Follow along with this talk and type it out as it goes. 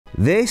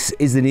This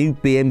is the new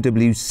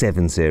BMW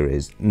 7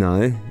 Series.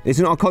 No, it's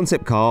not a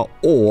concept car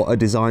or a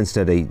design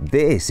study.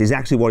 This is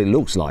actually what it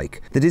looks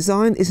like. The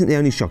design isn't the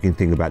only shocking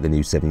thing about the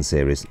new 7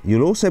 Series.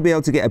 You'll also be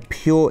able to get a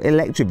pure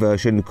electric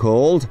version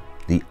called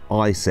the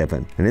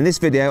i7. And in this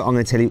video, I'm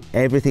going to tell you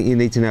everything you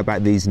need to know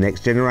about these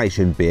next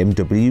generation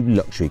BMW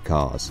luxury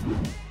cars.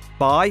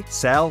 Buy,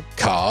 sell,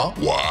 car,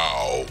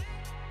 wow.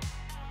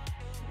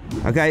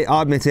 Okay,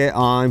 I admit it,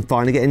 I'm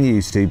finally getting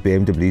used to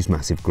BMW's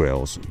massive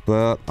grilles,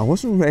 but I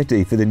wasn't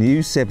ready for the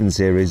new 7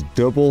 Series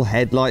double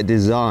headlight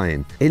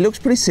design. It looks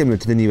pretty similar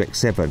to the new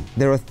X7.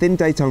 There are thin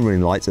daytime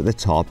running lights at the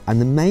top and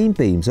the main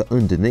beams are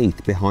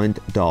underneath behind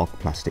dark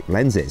plastic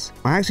lenses.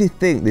 I actually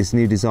think this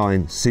new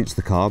design suits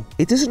the car.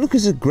 It doesn't look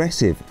as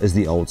aggressive as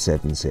the old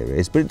 7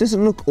 Series, but it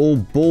doesn't look all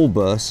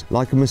bulbous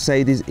like a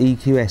Mercedes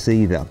EQS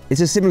either.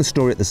 It's a similar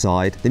story at the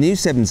side. The new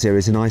 7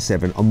 Series and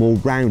i7 are more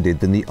rounded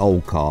than the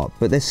old car,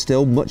 but they're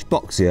still much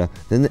boxier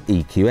than the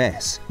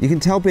EQS. You can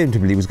tell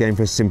BMW was going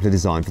for a simpler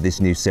design for this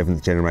new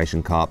 7th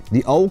generation car.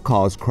 The old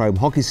car's chrome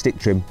hockey stick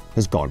trim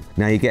has gone.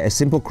 Now you get a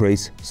simple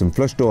crease, some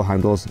flush door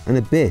handles and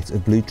a bit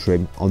of blue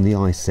trim on the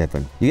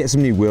i7. You get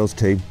some new wheels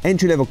too.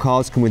 Entry-level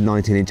cars come with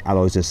 19-inch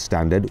alloys as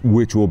standard,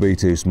 which will be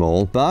too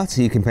small, but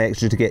you can pay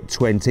extra to get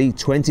 20,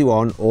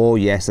 21 or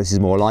yes, this is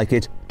more like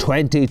it,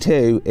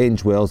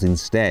 22-inch wheels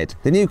instead.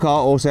 The new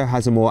car also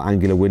has a more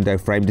angular window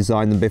frame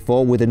design than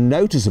before with a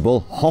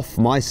noticeable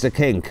Hofmeister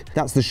kink.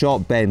 That's the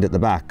sharp bend at the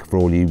back for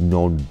all you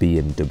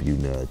non-BMW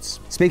nerds.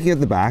 Speaking of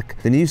the back,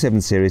 the new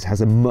 7 Series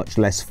has a much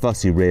less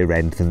fussy rear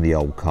end than the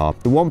old car.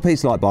 The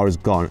one-piece light bar is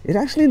gone. It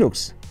actually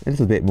looks a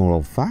little bit more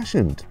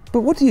old-fashioned.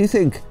 But what do you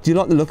think? Do you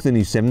like the look of the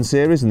new 7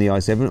 Series and the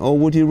i7, or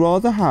would you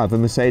rather have a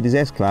Mercedes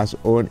S-Class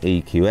or an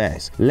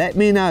EQS? Let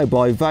me know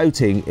by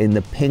voting in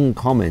the pinned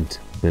comment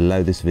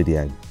below this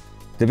video.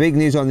 The big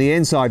news on the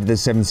inside of the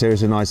 7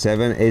 Series and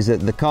i7 is that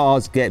the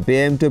cars get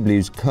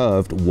BMW's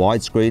curved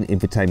widescreen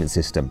infotainment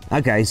system.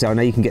 Okay, so I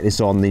know you can get this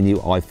on the new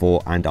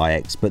i4 and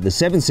iX, but the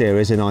 7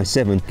 Series and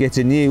i7 get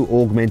a new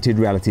augmented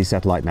reality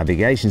satellite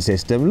navigation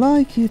system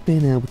like you've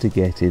been able to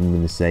get in the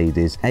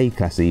Mercedes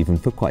A-Class even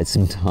for quite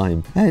some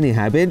time.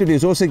 Anyhow, BMW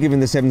has also given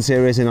the 7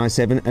 Series and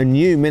i7 a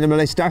new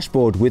minimalist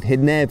dashboard with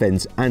hidden air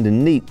vents and a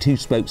neat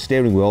 2-spoke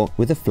steering wheel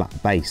with a flat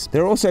base.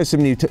 There are also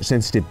some new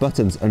touch-sensitive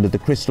buttons under the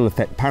crystal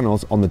effect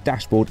panels on the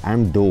dashboard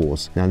and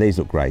doors. Now these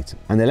look great,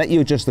 and they let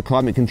you adjust the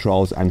climate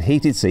controls and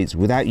heated seats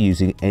without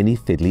using any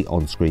fiddly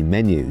on-screen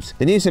menus.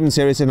 The new 7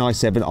 Series and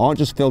i7 aren't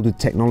just filled with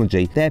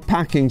technology, they're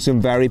packing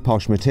some very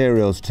posh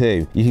materials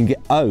too. You can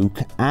get oak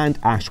and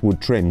ash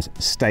wood trims,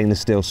 stainless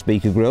steel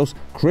speaker grills,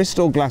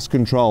 crystal glass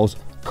controls,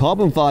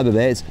 carbon fibre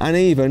bits and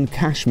even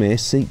cashmere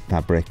seat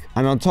fabric.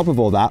 And on top of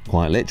all that,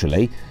 quite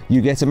literally, you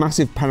get a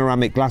massive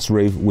panoramic glass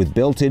roof with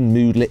built-in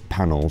mood-lit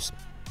panels.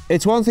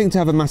 It's one thing to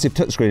have a massive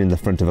touchscreen in the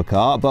front of a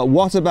car, but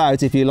what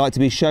about if you like to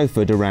be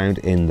chauffeured around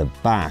in the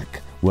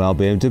back? Well,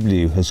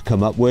 BMW has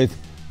come up with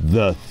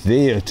the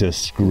theatre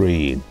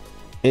screen.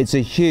 It's a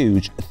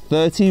huge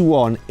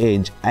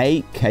 31-inch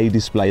 8K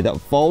display that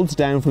folds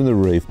down from the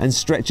roof and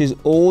stretches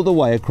all the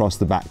way across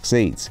the back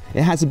seats.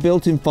 It has a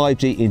built-in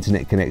 5G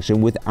internet connection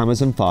with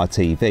Amazon Fire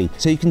TV,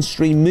 so you can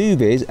stream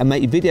movies and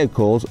make video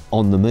calls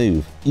on the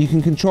move. You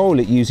can control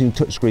it using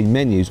touchscreen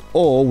menus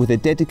or with a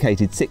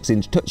dedicated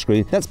 6-inch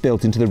touchscreen that's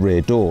built into the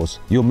rear doors.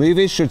 Your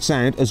movies should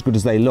sound as good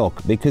as they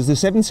look because the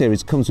 7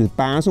 Series comes with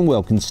Bowers &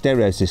 Wilkins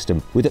stereo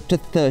system with up to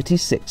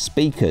 36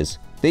 speakers.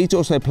 These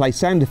also play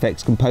sound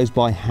effects composed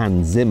by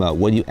Hans Zimmer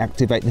when you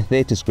activate the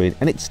theatre screen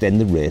and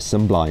extend the rear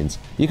sunblinds.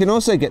 You can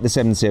also get the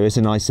 7 Series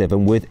and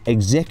i7 with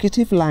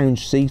executive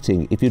lounge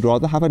seating if you'd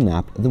rather have a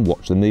nap than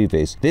watch the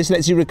movies. This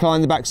lets you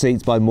recline the back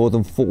seats by more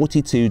than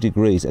 42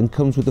 degrees and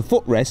comes with a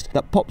footrest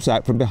that pops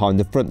out from behind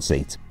the front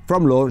seat.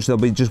 From launch,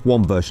 there'll be just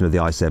one version of the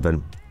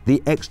i7. The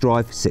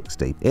xDrive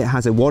 60. It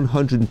has a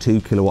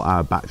 102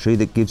 kWh battery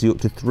that gives you up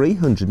to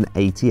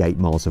 388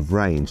 miles of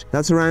range.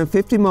 That's around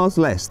 50 miles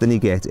less than you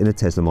get in a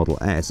Tesla Model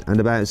S and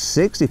about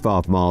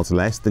 65 miles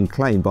less than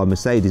claimed by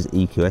Mercedes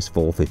EQS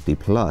 450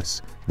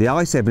 Plus. The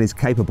i7 is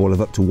capable of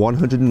up to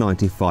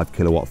 195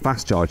 kilowatt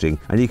fast charging,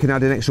 and you can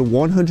add an extra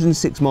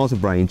 106 miles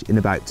of range in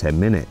about 10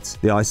 minutes.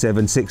 The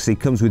i7 60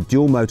 comes with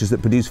dual motors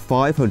that produce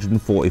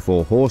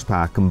 544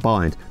 horsepower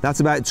combined.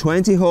 That's about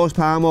 20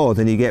 horsepower more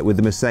than you get with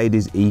the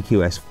Mercedes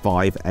EQS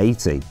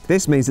 580.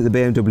 This means that the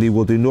BMW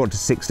will do 0 to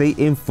 60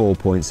 in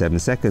 4.7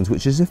 seconds,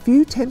 which is a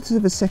few tenths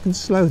of a second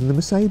slower than the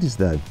Mercedes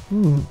though.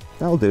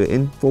 That'll do it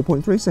in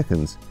 4.3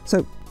 seconds.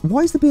 So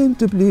why is the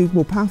BMW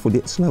more powerful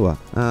yet slower?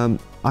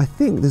 I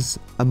think there's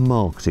a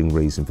marketing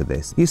reason for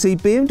this. You see,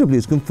 BMW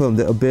has confirmed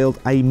that it'll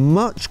build a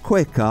much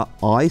quicker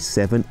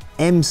i7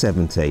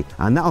 M70,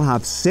 and that'll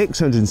have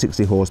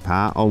 660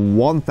 horsepower on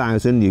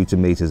 1,000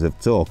 Nm of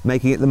torque,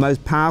 making it the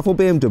most powerful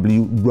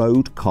BMW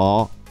road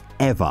car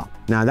ever.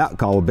 Now that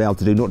car will be able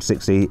to do 0 to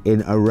 60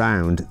 in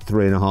around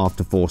 3.5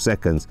 to 4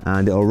 seconds,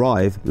 and it'll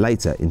arrive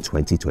later in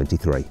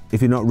 2023.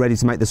 If you're not ready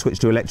to make the switch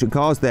to electric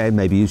cars, then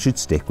maybe you should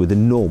stick with the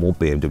normal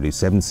BMW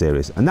 7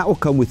 Series, and that will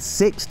come with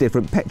 6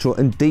 different petrol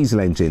and diesel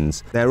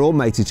engines. They're all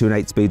mated to an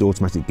 8-speed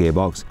automatic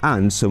gearbox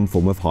and some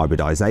form of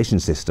hybridization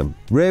system.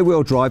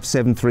 Rear-wheel drive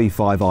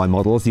 735i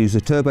models use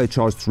a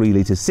turbocharged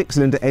 3-litre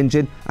 6-cylinder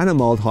engine and a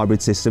mild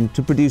hybrid system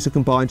to produce a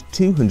combined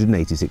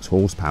 286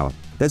 horsepower.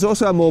 There's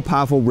also a more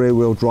powerful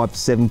rear-wheel drive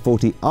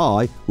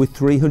 740i with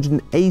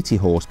 380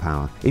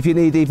 horsepower. If you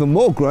need even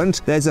more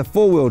grunt, there's a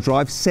 4-wheel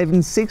drive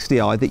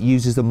 760i that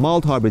uses the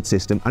mild hybrid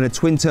system and a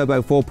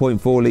twin-turbo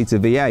 4.4-litre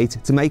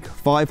V8 to make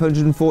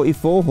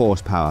 544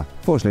 horsepower.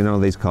 Fortunately, none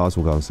of these cars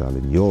will go on sale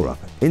in Europe.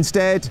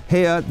 Instead,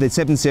 here, the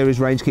 7 Series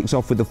range kicks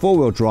off with the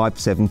 4-wheel drive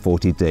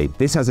 740d.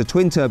 This has a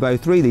twin-turbo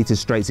 3-litre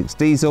straight-six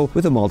diesel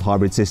with a mild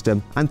hybrid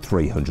system and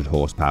 300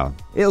 horsepower.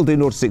 It'll do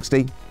 0 to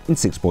 60 in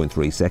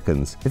 6.3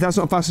 seconds. If that's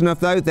not fast enough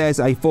though, there's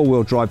a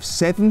 4-wheel drive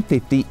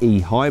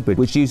 750e hybrid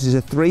which uses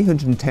a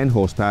 310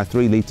 horsepower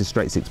 3-litre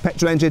straight-six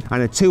petrol engine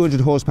and a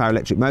 200 horsepower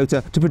electric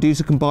motor to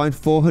produce a combined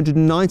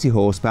 490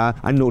 horsepower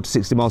and 0 to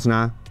 60 miles an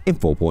hour in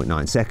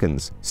 4.9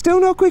 seconds. Still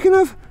not quick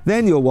enough?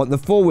 Then you'll want the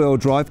 4-wheel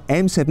drive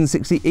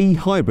M760e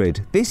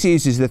hybrid. This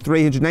uses the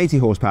 380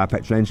 horsepower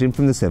petrol engine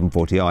from the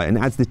 740i and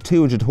adds the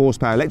 200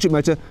 horsepower electric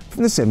motor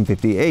from the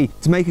 750e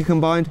to make a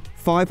combined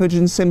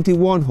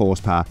 571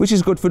 horsepower, which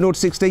is good for 0 to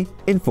 60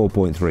 in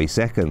 4.3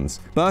 seconds.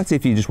 But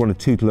if you just want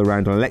to tootle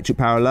around on electric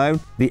power alone,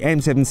 the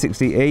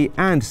M760e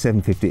and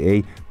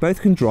 750e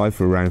both can drive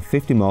for around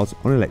 50 miles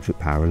on electric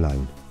power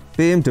alone.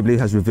 BMW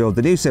has revealed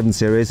the new 7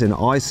 Series and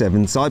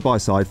i7 side by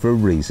side for a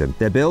reason.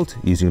 They're built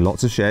using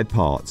lots of shared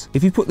parts.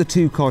 If you put the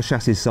two car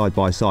chassis side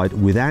by side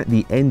without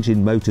the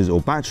engine, motors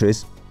or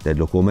batteries, they'd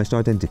look almost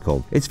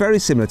identical. It's very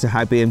similar to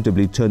how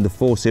BMW turned the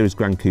 4 Series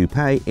Grand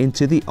Coupe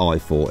into the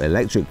i4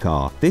 electric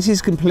car. This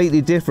is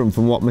completely different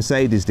from what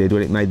Mercedes did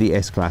when it made the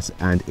S-Class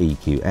and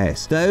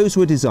EQS. Those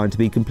were designed to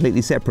be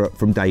completely separate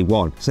from day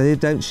one, so they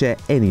don't share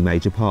any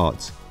major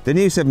parts. The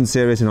new 7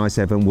 Series and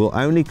i7 will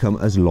only come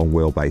as long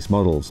wheelbase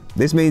models.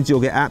 This means you'll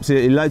get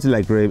absolutely loads of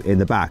legroom in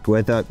the back,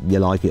 whether you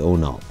like it or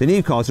not. The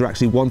new cars are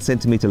actually 1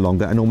 centimetre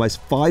longer and almost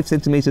 5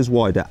 centimetres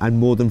wider and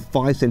more than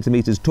 5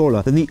 centimetres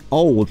taller than the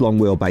old long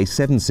wheelbase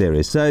 7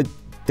 Series, so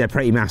they're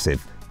pretty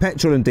massive.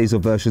 Petrol and diesel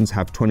versions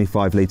have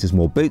 25 litres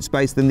more boot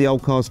space than the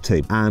old cars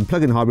too, and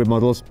plug-in hybrid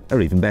models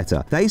are even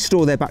better. They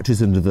store their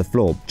batteries under the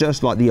floor,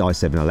 just like the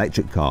i7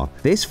 electric car.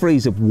 This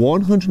frees up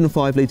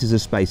 105 litres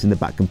of space in the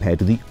back compared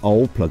to the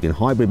old plug-in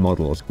hybrid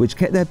models, which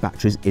kept their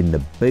batteries in the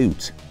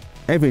boot.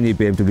 Every new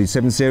BMW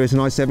 7 Series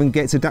and i7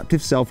 gets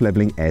adaptive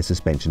self-leveling air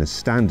suspension as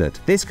standard.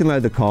 This can lower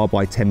the car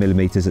by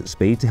 10mm at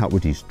speed to help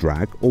reduce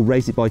drag, or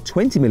raise it by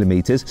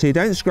 20mm so you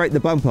don't scrape the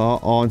bumper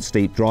on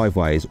steep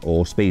driveways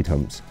or speed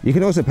humps. You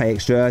can also pay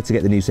extra to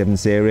get the new 7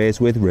 Series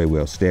with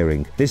rear-wheel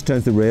steering. This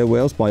turns the rear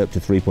wheels by up to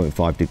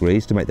 3.5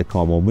 degrees to make the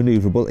car more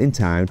manoeuvrable in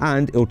town,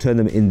 and it'll turn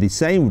them in the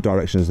same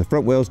direction as the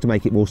front wheels to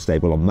make it more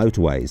stable on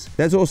motorways.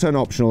 There's also an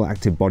optional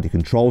active body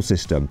control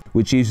system,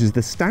 which uses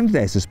the standard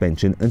air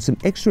suspension and some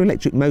extra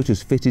electric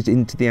motors fitted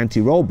into the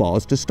anti-roll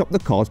bars to stop the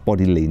car's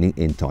body leaning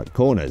in tight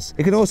corners.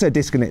 It can also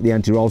disconnect the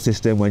anti-roll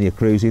system when you're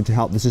cruising to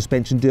help the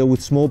suspension deal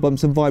with small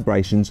bumps and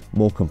vibrations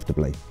more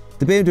comfortably.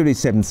 The BMW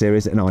 7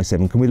 Series and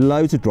i7 come with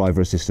loads of driver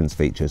assistance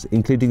features,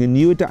 including a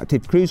new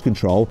adaptive cruise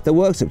control that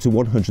works up to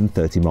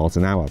 130 miles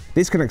an hour.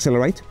 This can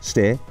accelerate,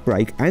 steer,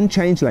 brake and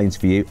change lanes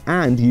for you,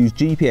 and use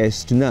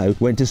GPS to know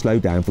when to slow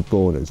down for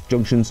corners,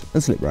 junctions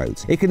and slip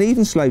roads. It can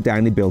even slow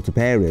down in built-up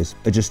areas,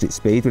 adjust its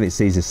speed when it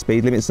sees a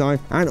speed limit sign,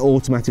 and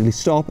automatically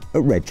stop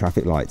at red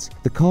traffic lights.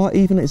 The car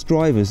even lets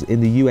drivers in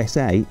the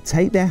USA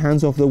take their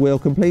hands off the wheel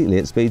completely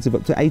at speeds of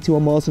up to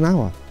 81 miles an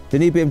hour. The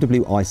new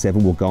BMW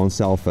i7 will go on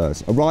sale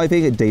first,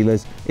 arriving at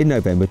dealers in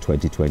November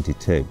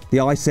 2022. The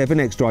i7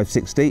 xDrive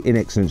 60 in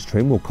excellence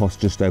trim will cost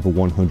just over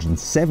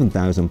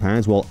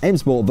 £107,000, while M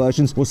Sport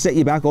versions will set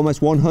you back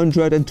almost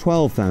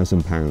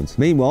 £112,000.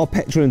 Meanwhile,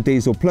 petrol and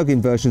diesel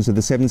plug-in versions of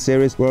the 7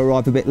 Series will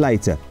arrive a bit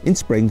later, in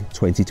spring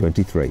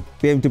 2023.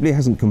 BMW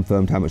hasn't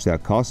confirmed how much they'll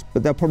cost,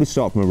 but they'll probably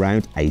start from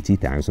around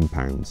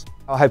 £80,000.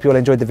 I hope you all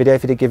enjoyed the video.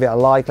 If you did, give it a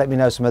like, let me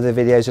know some other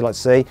videos you'd like to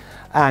see,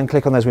 and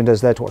click on those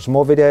windows there to watch some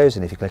more videos.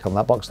 And if you click on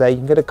that box there, you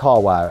can go to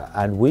Carwow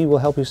and we will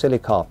help you sell your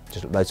car.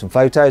 Just upload some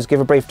photos,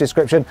 give a brief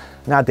description,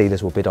 and our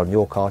dealers will bid on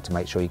your car to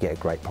make sure you get a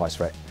great price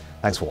for it.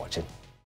 Thanks for watching.